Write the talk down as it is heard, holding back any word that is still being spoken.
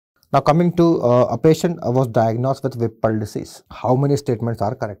Now coming to a patient was diagnosed with Whipple disease. How many statements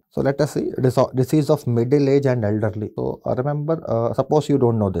are correct? So let us see, disease of middle age and elderly. So remember, suppose you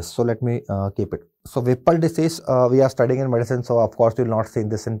don't know this. So let me keep it. So Whipple disease, we are studying in medicine. So of course, you will not see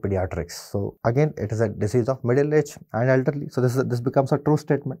this in pediatrics. So again, it is a disease of middle age and elderly. So this becomes a true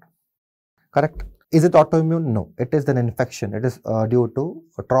statement. Correct. Is it autoimmune? No. It is an infection. It is due to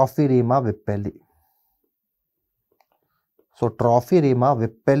Trophirema Whippeli. So Trophirema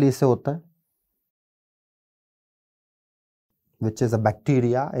Whippeli से होता है, which is a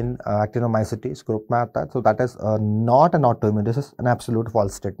bacteria in actinomycetes group में आता है. So that is not an autoimmune. This is an absolute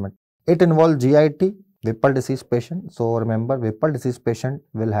false statement. It involves GIT, Whipple disease patient. So remember, Whipple disease patient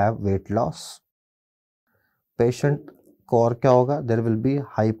will have weight loss. Patient को और क्या होगा? There will be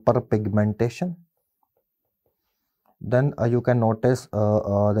hyperpigmentation. Then you can notice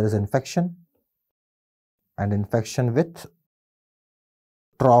there is infection, and infection with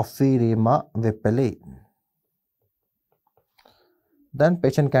Trophirema Whippeli. Then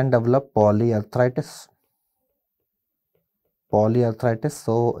patient can develop polyarthritis. Polyarthritis.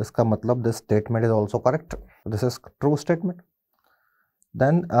 So इसका मतलब this statement is also correct. This is true statement.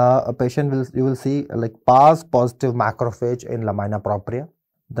 Then a patient you will see like PAS positive macrophage in lamina propria.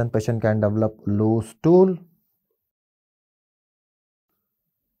 Then patient can develop loose stool.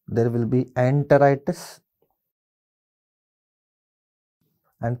 There will be enteritis,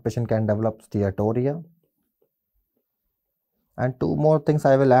 and patient can develop steatorrhea. And two more things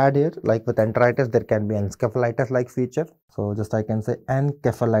I will add here, like with enteritis, there can be encephalitis-like feature. So just I can say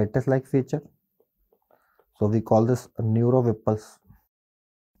encephalitis-like feature. So we call this neurovhipples.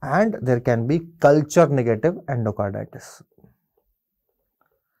 And there can be culture negative endocarditis.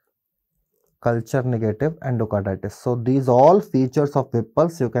 Culture negative endocarditis. So these all features of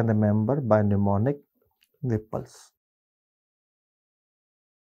Whipples you can remember by mnemonic Whipples.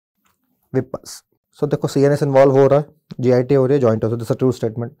 Whipples. So देखो CNS involve हो रहा है, GIT हो रही है, joint हो, so this is a true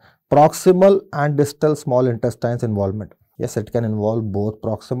statement. Proximal and distal small intestines involvement. Yes, it can involve both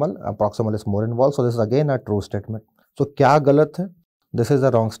proximal. Proximal is more involved, so this is again a true statement. So क्या गलत है? This is a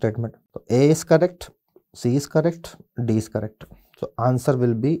wrong statement. So A is correct, C is correct, D is correct. So answer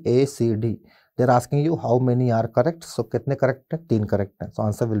will be A, C, D. They are asking you how many are correct. So कितने correct है? 3 correct है. So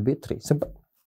answer will be 3. Simple.